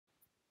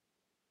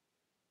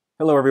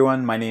Hello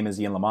everyone, my name is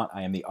Ian Lamont.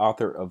 I am the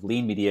author of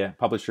Lean Media,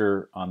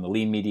 publisher on the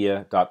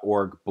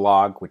leanmedia.org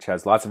blog, which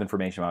has lots of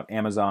information about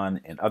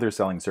Amazon and other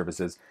selling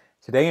services.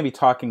 Today I'm going to be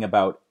talking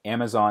about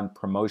Amazon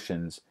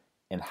promotions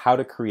and how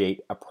to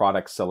create a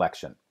product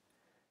selection.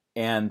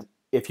 And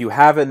if you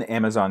have an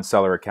Amazon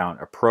seller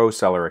account, a pro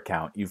seller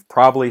account, you've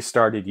probably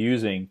started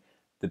using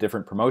the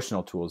different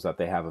promotional tools that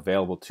they have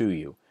available to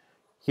you.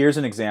 Here's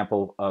an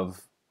example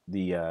of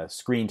the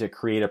screen to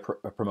create a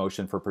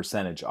promotion for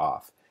percentage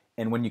off.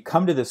 And when you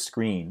come to this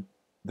screen,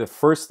 the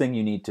first thing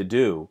you need to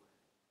do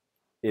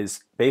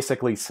is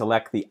basically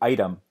select the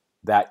item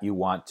that you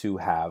want to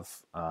have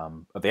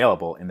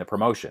available in the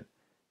promotion.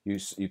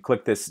 You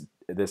click this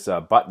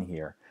button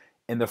here.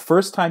 And the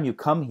first time you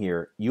come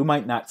here, you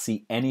might not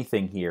see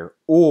anything here,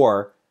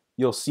 or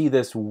you'll see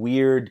this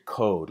weird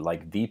code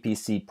like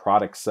VPC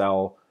product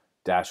cell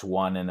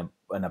 -1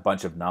 and a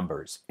bunch of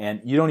numbers.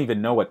 And you don't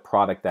even know what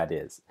product that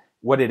is.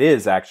 What it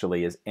is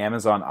actually is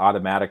Amazon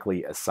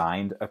automatically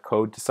assigned a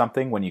code to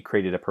something when you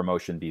created a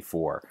promotion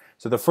before.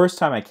 So the first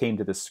time I came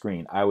to this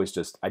screen, I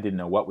didn't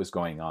know what was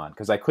going on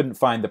because I couldn't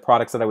find the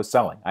products that I was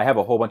selling. I have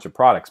a whole bunch of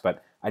products,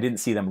 but I didn't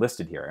see them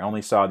listed here. I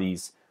only saw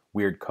these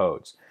weird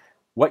codes.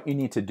 What you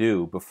need to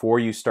do before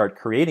you start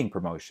creating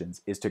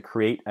promotions is to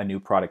create a new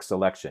product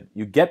selection.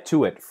 You get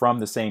to it from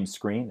the same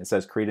screen. It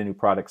says create a new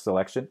product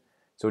selection.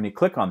 So when you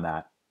click on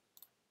that,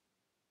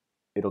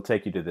 it'll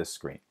take you to this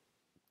screen.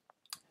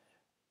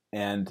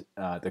 And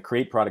the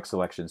create product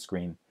selection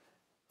screen,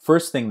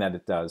 first thing that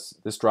it does,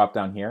 this drop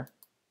down here,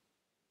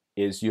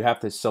 is you have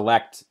to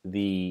select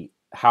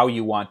how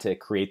you want to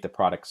create the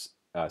product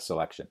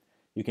selection.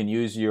 You can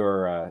use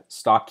your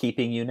stock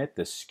keeping unit,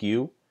 the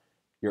SKU,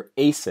 your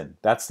ASIN,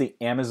 that's the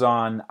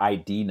Amazon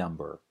ID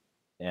number.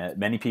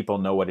 Many people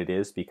know what it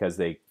is because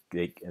they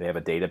have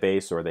a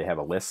database or they have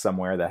a list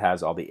somewhere that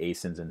has all the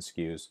ASINs and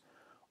SKUs.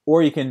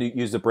 Or you can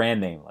use the brand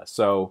name list.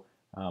 So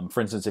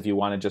for instance, if you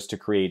wanted just to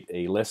create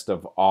a list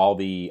of all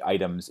the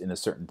items in a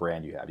certain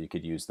brand you have, you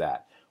could use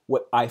that.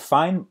 What I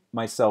find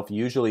myself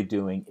usually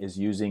doing is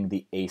using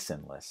the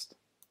ASIN list.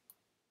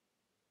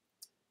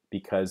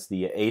 Because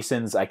the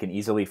ASINs, I can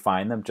easily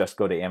find them. Just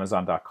go to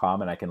Amazon.com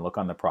and I can look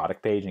on the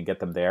product page and get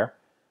them there.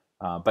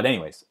 But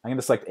anyways, I'm going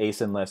to select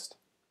ASIN list,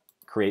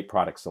 create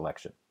product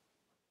selection.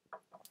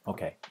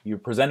 Okay, you're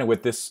presented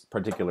with this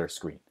particular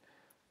screen.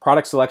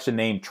 Product selection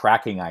name,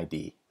 tracking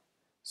ID.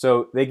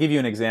 So they give you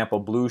an example,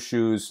 blue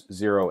shoes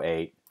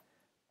 08.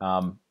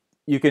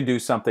 You can do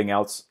something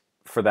else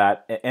for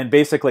that. And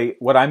basically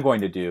what I'm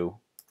going to do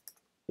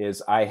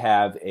is I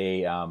have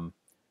a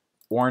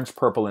orange,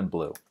 purple, and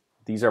blue.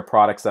 These are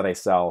products that I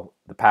sell.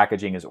 The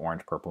packaging is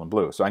orange, purple, and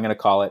blue. So I'm going to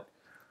call it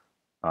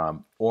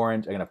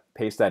orange. I'm going to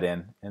paste that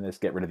in and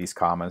just get rid of these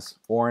commas.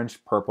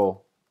 Orange,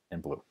 purple,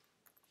 and blue.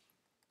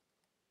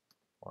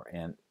 Or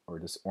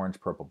just orange,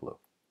 purple, blue.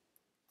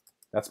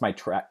 That's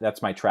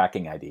my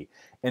tracking ID.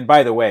 And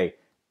by the way,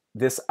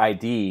 this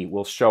ID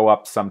will show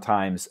up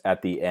sometimes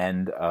at the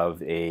end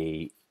of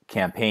a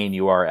campaign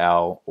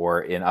URL or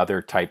in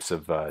other types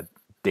of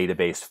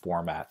database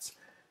formats.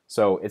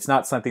 So it's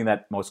not something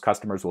that most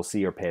customers will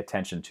see or pay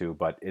attention to,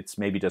 but it's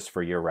maybe just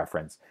for your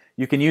reference.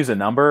 You can use a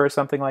number or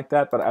something like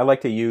that, but I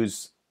like to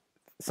use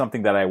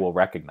something that I will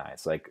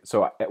recognize.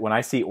 So when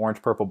I see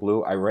orange, purple,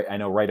 blue, I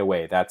know right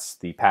away that's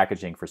the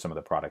packaging for some of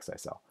the products I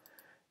sell.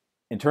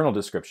 Internal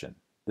description.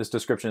 This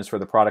description is for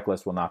the product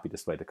list, will not be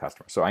displayed to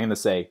customers. So I'm going to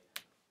say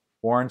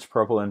orange,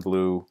 purple, and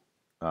blue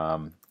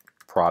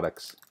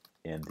products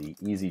in the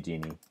Easy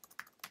Genie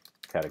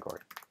category.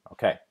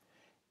 Okay.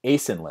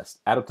 ASIN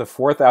list. Add up to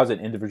 4,000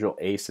 individual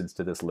ASINs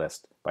to this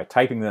list by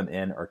typing them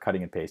in or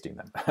cutting and pasting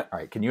them. All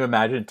right. Can you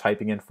imagine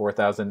typing in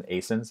 4,000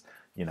 ASINs?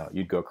 You know,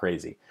 you'd go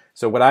crazy.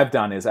 So what I've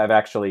done is I've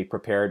actually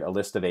prepared a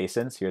list of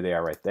ASINs. Here they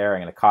are right there.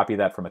 I'm going to copy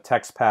that from a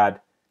text pad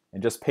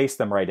and just paste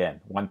them right in,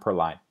 one per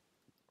line.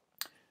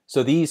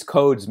 So these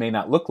codes may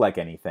not look like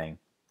anything,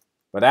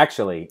 but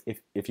actually,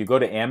 if you go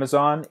to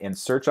Amazon and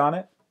search on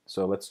it,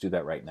 so let's do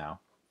that right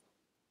now.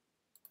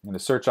 I'm going to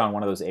search on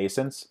one of those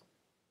ASINs.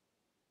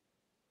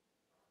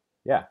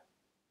 Yeah,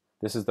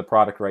 this is the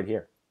product right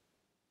here.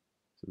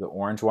 So the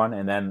orange one,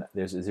 and then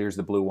here's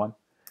the blue one.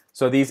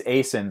 So these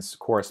ASINs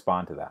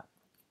correspond to that.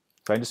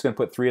 So I'm just going to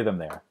put 3 of them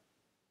there,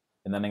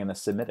 and then I'm going to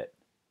submit it.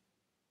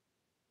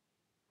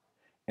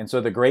 And so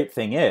the great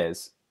thing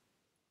is,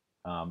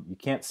 you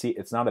can't see,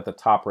 it's not at the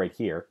top right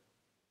here,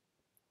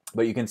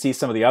 but you can see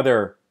some of the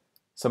other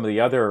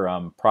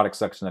product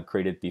sections I've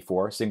created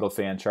before. Single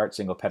fan chart,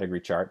 single pedigree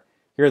chart.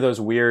 Here are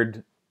those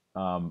weird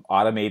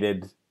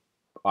automated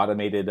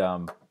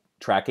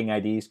tracking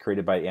IDs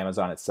created by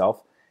Amazon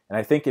itself. And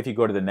I think if you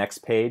go to the next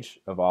page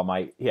of all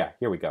my, yeah,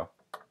 here we go.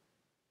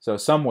 So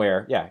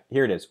somewhere, yeah,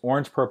 here it is,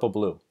 orange, purple,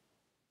 blue.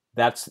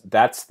 That's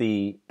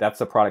the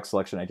product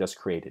selection I just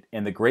created.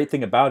 And the great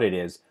thing about it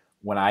is,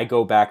 when I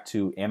go back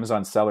to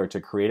Amazon Seller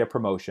to create a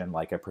promotion,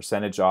 like a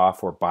percentage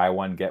off or buy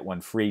one, get one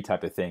free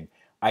type of thing,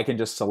 I can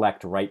just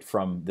select right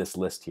from this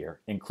list here,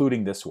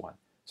 including this one.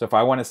 So if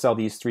I want to sell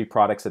these 3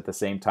 products at the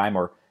same time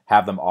or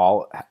have them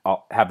all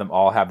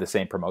have the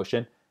same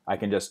promotion, I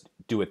can just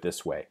do it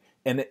this way.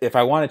 And if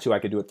I wanted to, I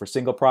could do it for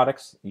single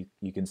products.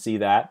 You can see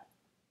that.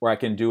 Or I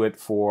can do it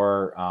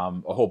for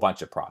a whole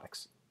bunch of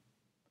products.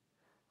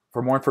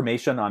 For more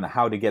information on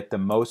how to get the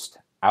most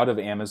out of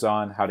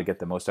Amazon, how to get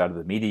the most out of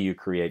the media you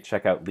create,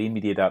 check out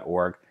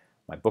leanmedia.org.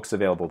 My book's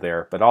available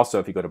there. But also,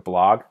 if you go to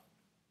blog,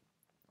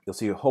 you'll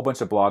see a whole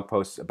bunch of blog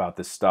posts about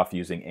this stuff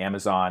using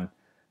Amazon,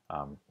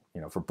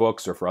 for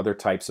books or for other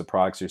types of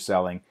products you're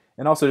selling,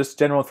 and also just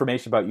general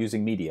information about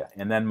using media.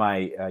 And then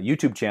my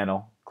YouTube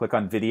channel, click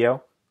on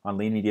video on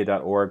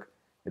leanmedia.org.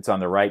 It's on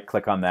the right.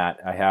 Click on that.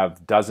 I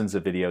have dozens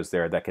of videos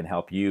there that can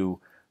help you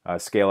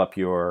scale up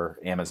your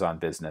Amazon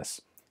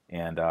business.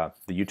 And the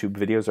YouTube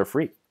videos are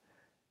free.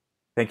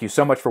 Thank you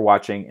so much for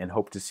watching, and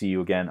hope to see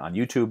you again on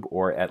YouTube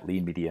or at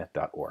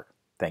leanmedia.org.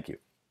 Thank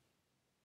you.